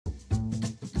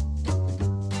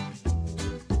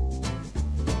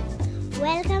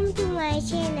Welcome to my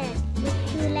channel.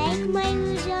 If you like my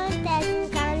videos, then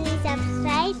kindly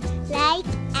subscribe, like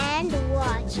and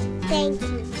watch. Thank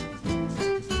you.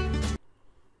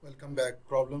 Welcome back.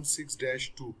 Problem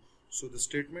 6-2. So the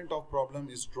statement of problem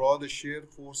is draw the shear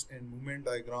force and moment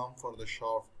diagram for the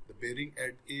shaft. The bearing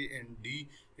at A and D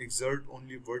exert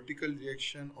only vertical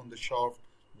reaction on the shaft.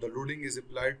 The loading is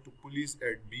applied to pulleys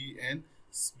at B,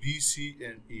 C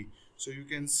and E. So you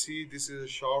can see this is a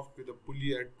shaft with a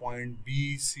pulley at point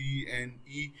B, C and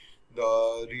E.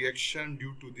 The reaction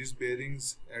due to these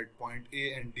bearings at point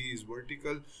A and D is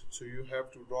vertical. So you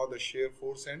have to draw the shear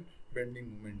force and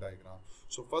bending moment diagram.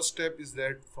 So first step is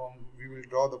that we will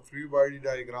draw the free body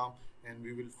diagram and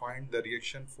we will find the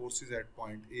reaction forces at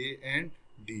point A and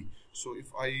D. So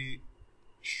if I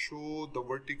show the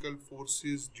vertical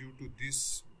forces due to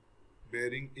this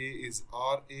bearing A is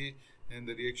RA and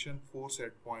the reaction force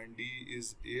at point D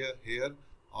is here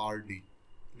RD.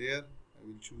 Clear? I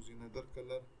will choose another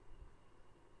color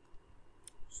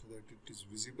so that it is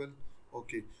visible.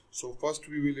 Okay, so first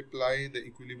we will apply the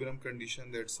equilibrium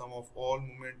condition that sum of all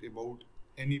moment about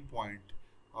any point,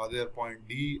 either point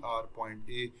D or point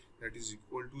A, that is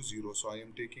equal to 0. So I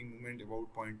am taking moment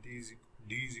about point D is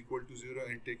equal to 0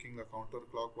 and taking the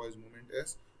counterclockwise moment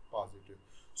as positive.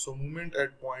 So moment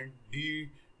at point D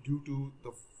due to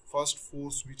the first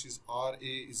force, which is RA,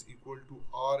 is equal to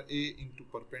RA into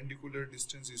perpendicular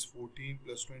distance is 14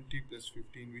 plus 20 plus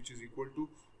 15, which is equal to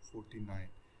 49.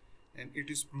 And it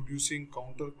is producing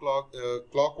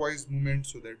clockwise movement,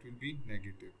 so that will be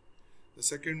negative. The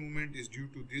second movement is due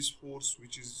to this force,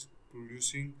 which is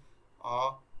producing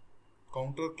a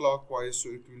counterclockwise,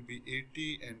 so it will be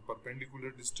 80 and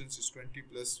perpendicular distance is 20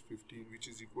 plus 15, which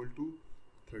is equal to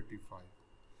 35.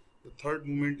 The third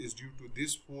movement is due to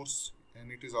this force and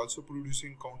it is also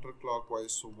producing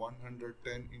counterclockwise, so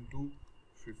 110 into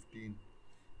 15.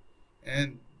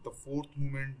 And the fourth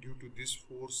movement due to this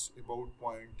force about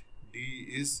point D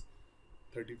is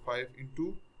 35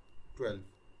 into 12.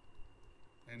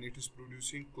 And it is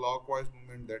producing clockwise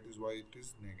movement, that is why it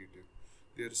is negative.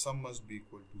 Their sum must be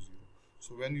equal to 0.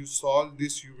 So when you solve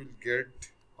this, you will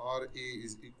get RA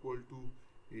is equal to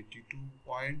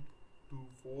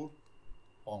 82.24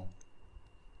 pound.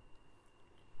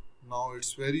 Now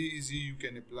it's very easy. You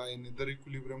can apply another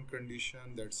equilibrium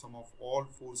condition that sum of all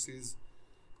forces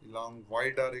along y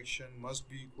direction must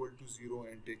be equal to 0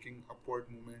 and taking upward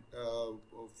movement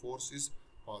force is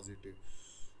positive.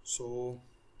 So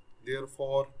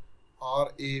therefore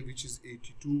RA, which is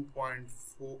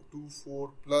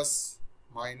 82.24 plus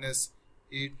minus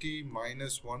 80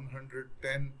 minus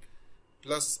 110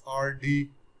 plus RD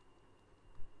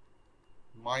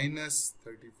minus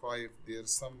 35, their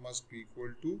sum must be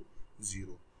equal to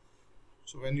 0.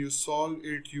 So when you solve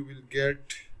it, you will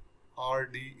get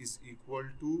RD is equal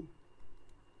to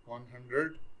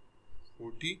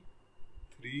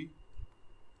 143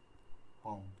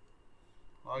 pound.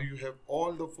 Now you have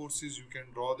all the forces. You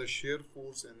can draw the shear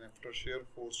force, and after shear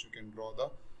force you can draw the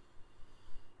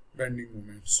bending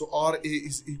moment. So RA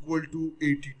is equal to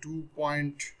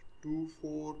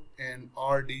 82.24 and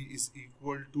RD is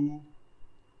equal to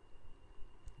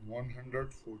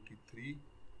 143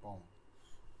 pound.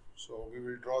 So we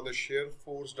will draw the shear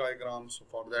force diagram. So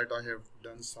for that I have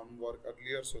done some work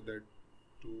earlier so that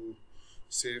to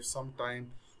save some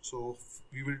time. So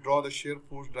we will draw the shear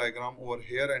force diagram over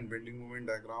here and bending moment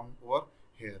diagram over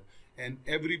here. And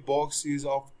every box is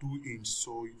of 2 inch.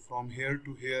 So from here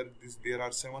to here, there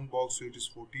are 7 boxes, so it is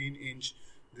 14 inch.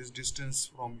 This distance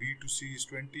from B to C is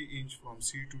 20 inch. From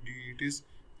C to D it is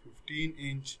 15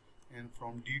 inch. And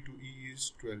from D to E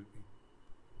is 12 inch.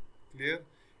 Clear?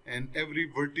 And every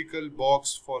vertical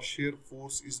box for shear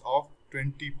force is of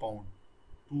 20 pound.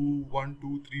 2, 1,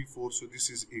 2, 3, 4. So this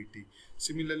is 80.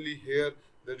 Similarly here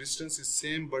the distance is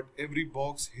same, but every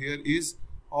box here is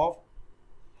of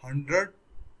 100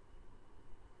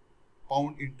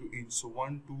 pound into inch. So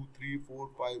 1, 2, 3, 4,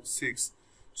 5, 6.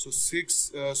 So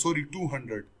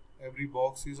 200. Every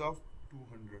box is of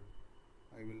 200.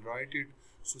 I will write it.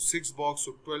 So 6 box,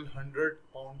 so 1200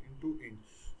 pound into inch.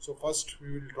 So first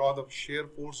we will draw the shear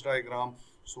force diagram.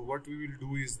 So what we will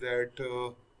do is that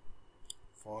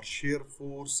for shear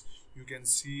force, you can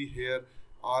see here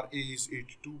RA is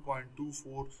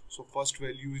 82.24. So first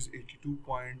value is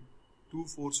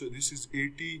 82.24. So this is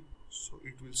 80. So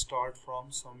it will start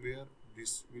from somewhere.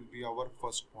 This will be our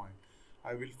first point.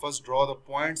 I will first draw the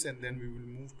points and then we will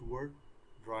move toward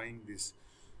drawing this.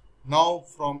 Now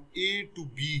from A to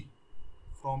B,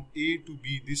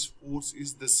 this force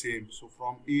is the same. So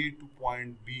from A to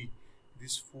point B,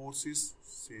 this force is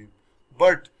same.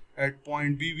 But at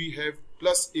point B we have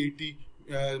plus 80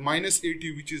 minus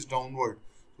 80, which is downward.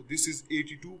 So this is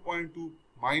 82.2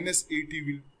 minus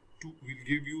 80 will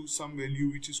give you some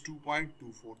value which is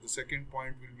 2.24. The second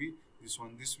point will be this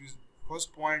one. This is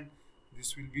first point,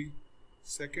 this will be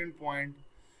second point,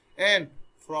 and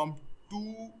from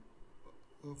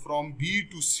B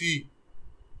to C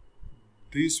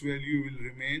this value will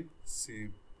remain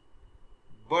same,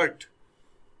 but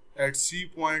at C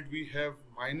point we have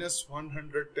minus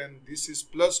 110. This is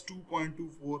plus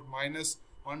 2.24 minus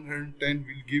 110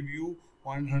 will give you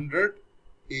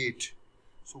 108.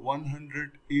 So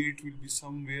 108 will be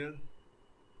somewhere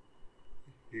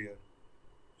here.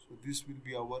 So this will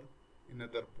be our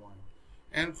another point.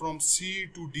 And from C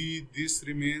to D this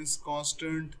remains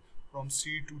constant. From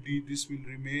C to D this will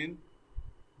remain.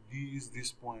 D is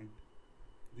this point.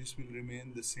 This will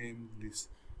remain the same. This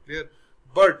clear.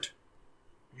 But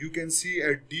you can see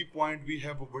at D point we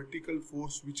have a vertical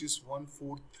force which is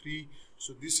 143.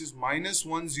 So this is minus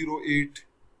 108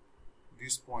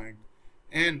 this point,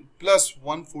 and plus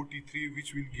 143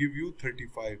 which will give you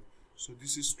 35. So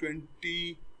this is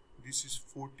 20, this is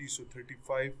 40, so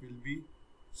 35 will be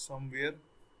somewhere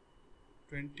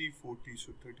 20, 40,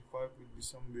 so 35 will be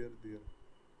somewhere there.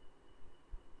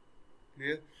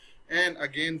 Clear? And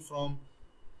again from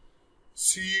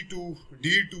C to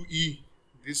D to E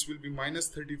this will be minus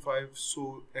 35,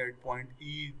 so at point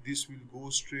E this will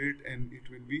go straight and it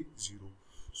will be 0.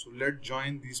 So let's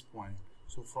join this point.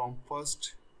 So from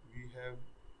first we have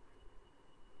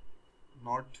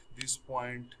not this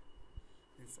point.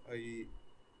 If I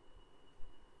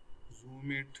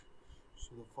zoom it,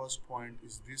 so the first point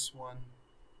is this one.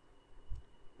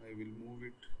 I will move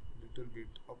it little bit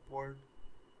upward.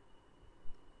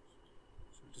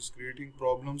 So it is creating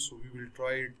problems, so we will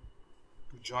try it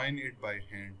to join it by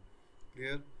hand.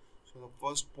 Clear? So the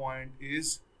first point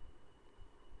is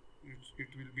it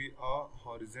will be a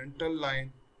horizontal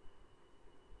line.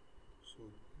 So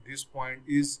this point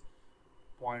is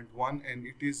 0.1 and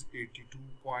it is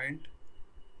 82.24.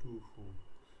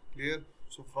 Clear?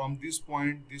 So from this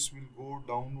point this will go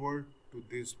downward to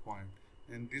this point,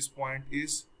 and this point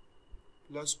is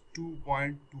plus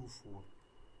 2.24.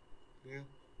 Clear?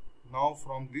 Now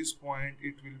from this point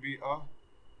it will be a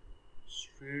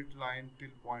straight line till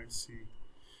point C,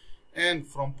 and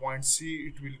from point C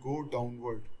it will go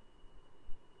downward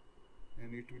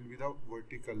and it will be the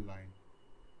vertical line.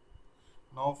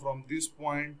 Now from this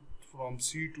point, from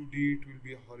C to D it will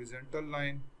be a horizontal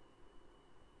line,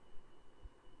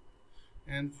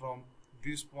 and from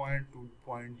this point to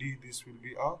point D this will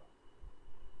be a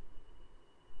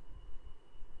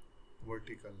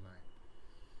vertical line.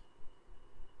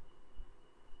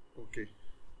 Okay.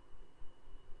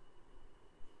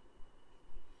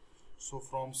 So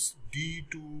from D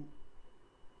to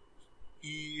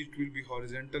E it will be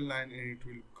horizontal line and it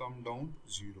will come down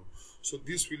 0. So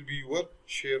this will be your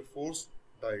shear force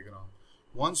diagram.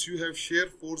 Once you have shear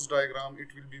force diagram,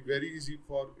 it will be very easy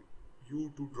for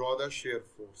you to draw the shear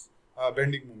force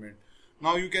bending moment.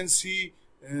 Now you can see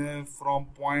from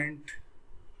point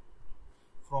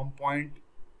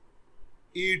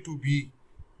A to B,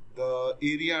 the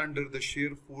area under the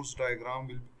shear force diagram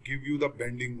will give you the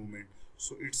bending moment.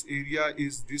 So its area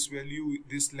is this value,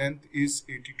 this length is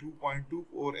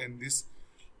 82.24, and this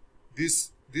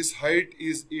height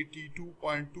is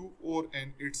 82.24,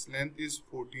 and its length is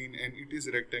 14, and it is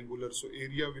rectangular. So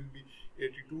area will be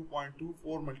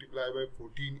 82.24 multiplied by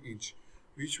 14 inch,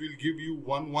 which will give you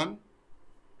 11.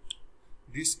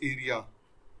 This area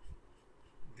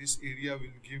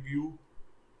will give you,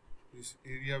 this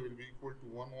area will be equal to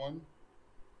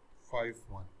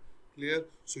 1151. Clear?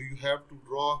 So you have to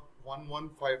draw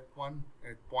 1151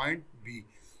 at point B.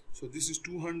 So this is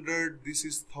 200, this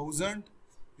is 1000,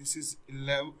 this is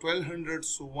 1200,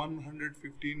 so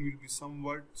 115 will be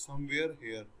somewhere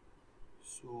here.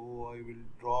 So I will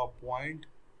draw a point.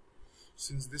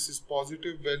 Since this is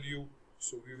positive value,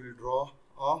 so we will draw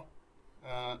a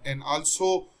and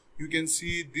also you can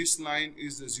see this line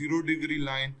is a 0 degree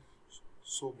line,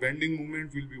 so bending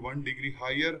moment will be 1 degree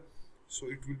higher, so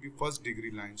it will be first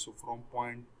degree line. So from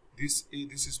point this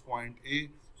is point A,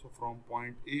 so from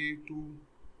point A to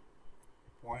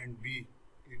point B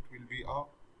it will be a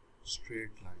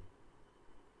straight line.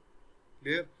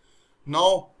 Clear?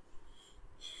 Now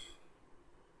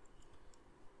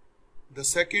the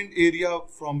second area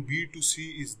from B to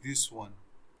C is this one,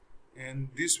 and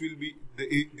this will be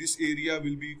this area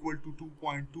will be equal to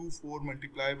 2.24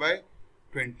 multiplied by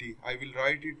 20. I will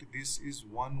write it, this is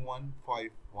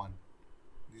 1151,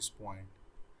 this point.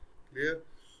 Clear?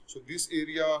 So this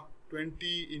area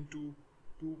 20 into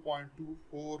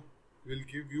 2.24 will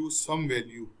give you some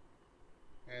value,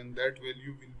 and that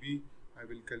value will be, I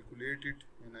will calculate it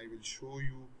and I will show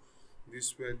you.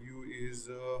 This value is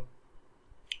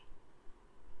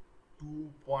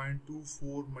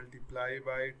 2.24 multiplied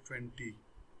by 20,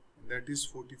 and that is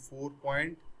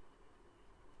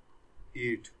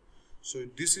 44.8. so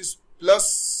this is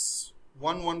plus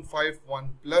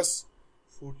 1151 plus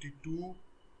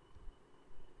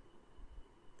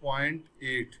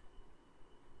 42.8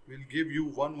 will give you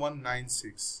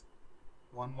 1196.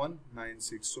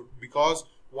 So because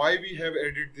why we have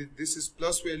added this is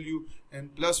plus value,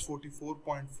 and plus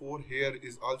 44.4 here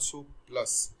is also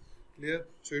plus. Clear?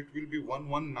 So it will be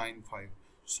 1195.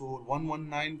 So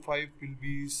 1195 will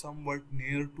be somewhat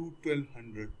near to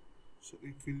 1200. So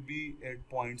it will be at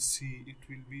point C. It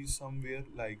will be somewhere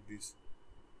like this.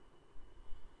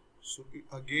 So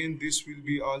again this will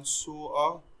be also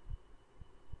a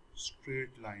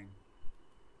straight line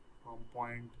from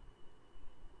point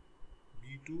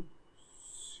B to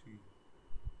C.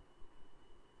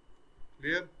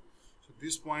 Clear? So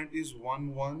this point is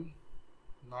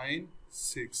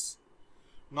 1196.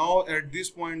 Now at this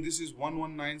point this is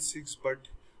 1196, but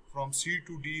from C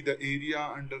to D the area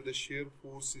under the shear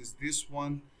force is this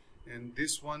one, and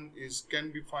this one is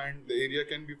the area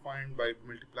can be found by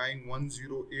multiplying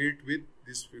 108 with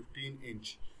this 15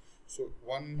 inch. So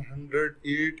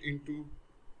 108 into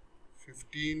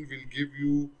 15 will give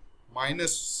you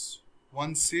minus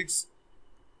 16.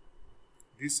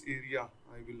 This area,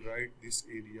 I will write this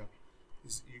area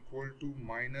is equal to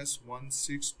minus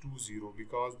 1620,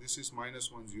 because this is minus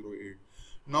 108.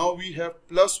 Now we have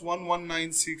plus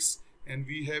 1196 and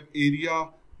we have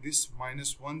area this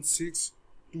minus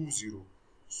 1620.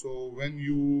 So when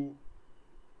you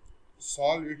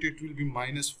solve it, it will be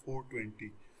minus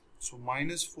 420. So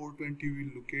minus 420,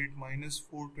 we locate minus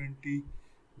 420.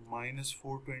 Minus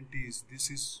 420 is,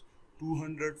 this is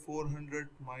 200, 400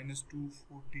 minus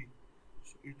 240.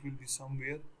 So it will be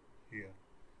somewhere here.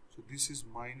 So this is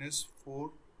minus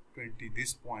 420,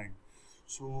 this point.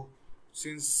 So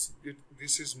since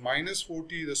this is minus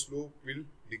 40, the slope will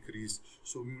decrease.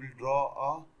 So we will draw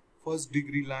a first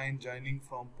degree line joining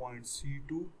from point C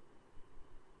to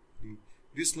D.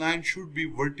 This line should be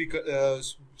vertical,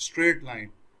 straight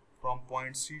line from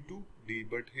point C to D.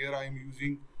 But here I am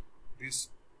using this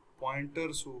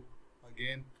pointer, so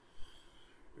again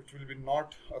it will be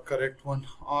not a correct one.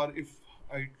 Or if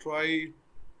I try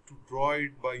to draw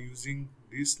it by using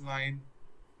this line,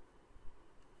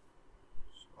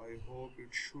 so I hope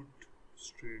it should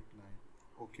straight line.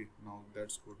 Okay, now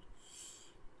that's good.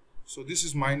 So this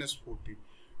is minus 40.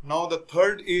 Now the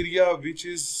third area, which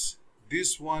is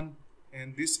this one,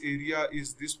 and this area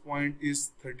is this point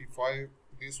is 35.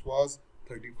 This was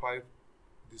 35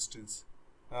 distance.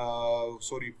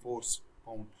 Force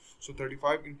pound. So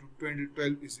 35 into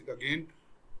 12 is again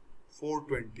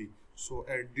 420. So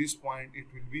at this point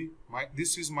it will be,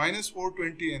 this is minus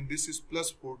 420 and this is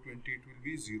plus 420, it will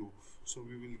be 0. So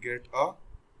we will get a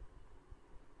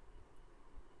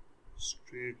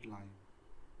straight line.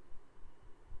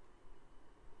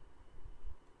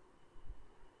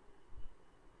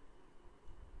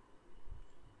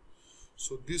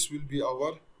 So this will be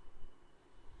our,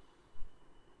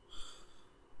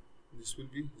 this will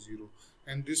be 0,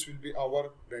 and this will be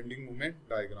our bending moment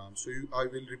diagram. So I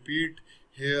will repeat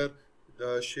here.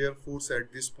 The shear force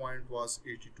at this point was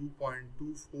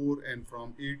 82.24, and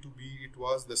from A to B it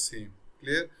was the same.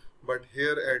 Clear? But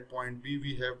here at point B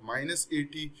we have minus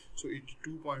 80, so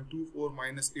 82.24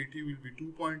 minus 80 will be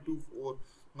 2.24.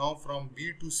 Now from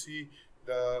B to C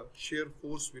the shear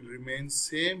force will remain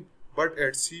same, but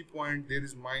at C point there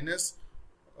is minus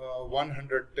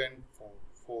 110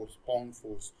 pound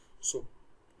force. So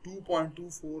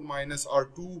 2.24 minus or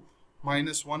 2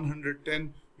 minus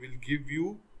 110 will give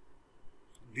you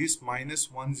this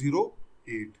minus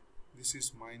 108. This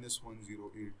is minus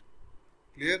 108.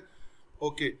 Clear?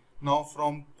 Okay. Now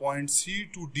from point C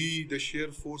to D the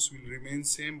shear force will remain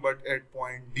same, but at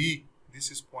point D, this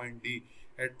is point D.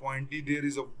 At point D there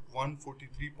is a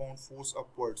 143 pound force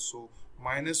upwards. So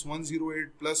minus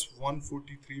 108 plus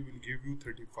 143 will give you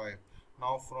 35.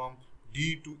 Now from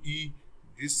D to E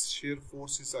this shear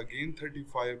force is again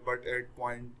 35, but at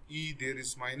point E there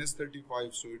is minus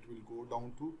 35, so it will go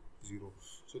down to 0.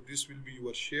 So this will be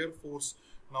your shear force.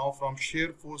 Now from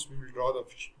shear force we will draw the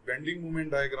bending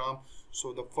moment diagram.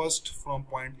 So the first from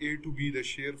point A to B, the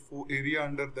shear area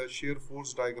under the shear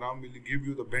force diagram will give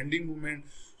you the bending moment.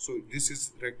 So this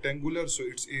is rectangular, so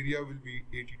its area will be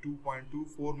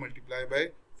 82.24 multiplied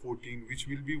by 14, which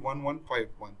will be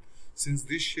 1151. Since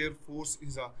this shear force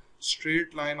is a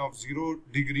straight line of 0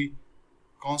 degree,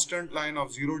 constant line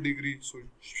of 0 degree, so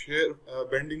shear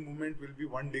bending moment will be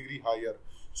 1 degree higher.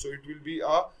 So it will be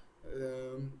a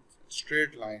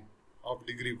straight line of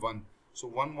degree 1. So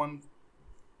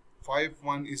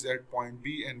 1151 is at point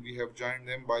B, and we have joined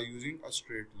them by using a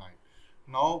straight line.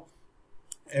 Now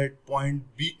at point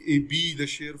B, the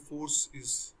shear force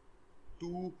is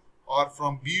 2, or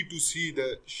from B to C,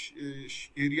 the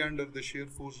area under the shear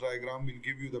force diagram will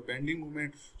give you the bending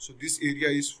moment. So this area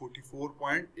is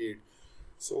 44.8.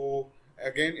 So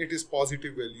again it is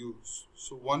positive values.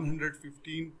 So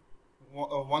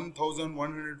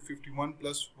 1151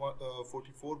 plus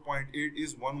 44.8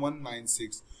 is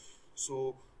 1196.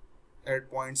 So at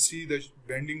point C, the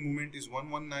bending moment is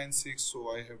 1196.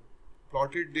 So I have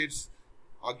plotted this.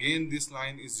 Again, this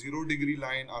line is 0 degree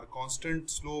line or constant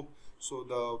slope. So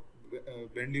the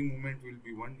bending moment will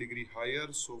be 1 degree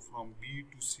higher. So from B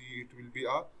to C, it will be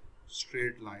a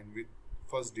straight line with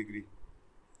first degree.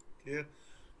 Clear?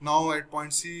 Now at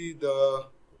point C, the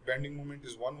bending moment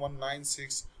is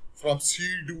 1196. From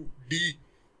C to D,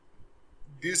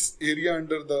 this area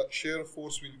under the shear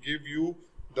force will give you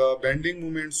the bending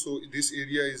moment. So this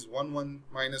area is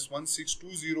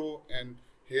 1620, and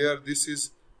here this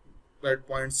is at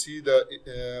point C, the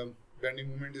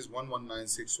bending moment is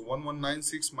 1196. So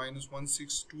 1196 minus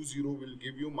 1620 will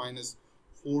give you minus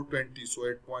 420. So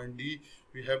at point D,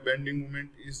 we have bending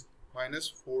moment is minus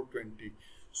 420.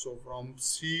 So from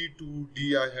C to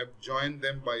D, I have joined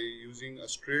them by using a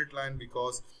straight line,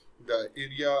 because the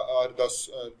area or the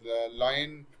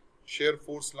line, shear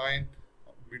force line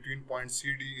between point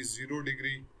CD is 0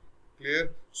 degree.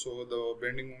 Clear? So the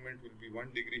bending moment will be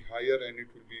 1 degree higher, and it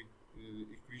will be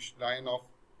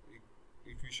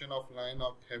equation of line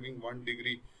of having 1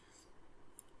 degree.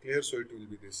 Clear? So it will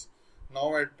be this.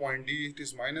 Now at point D, it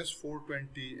is minus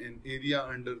 420, and area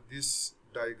under this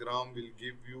diagram will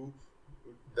give you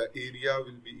the area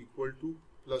will be equal to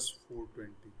plus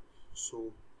 420.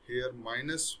 So here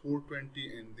minus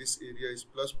 420, and this area is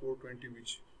plus 420,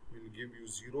 which will give you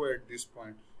 0 at this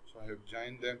point. So I have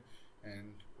joined them,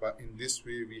 and in this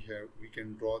way we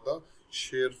can draw the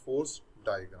shear force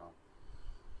diagram.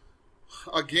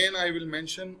 Again, I will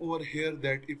mention over here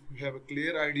that if you have a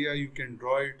clear idea, you can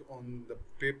draw it on the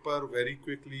paper very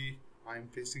quickly. I am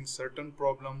facing certain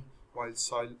problem while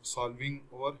solving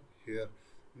over here,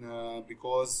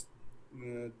 because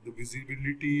the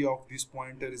visibility of this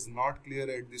pointer is not clear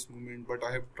at this moment, but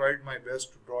I have tried my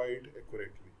best to draw it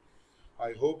accurately.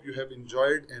 I hope you have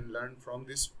enjoyed and learned from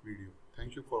this video.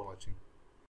 Thank you for watching.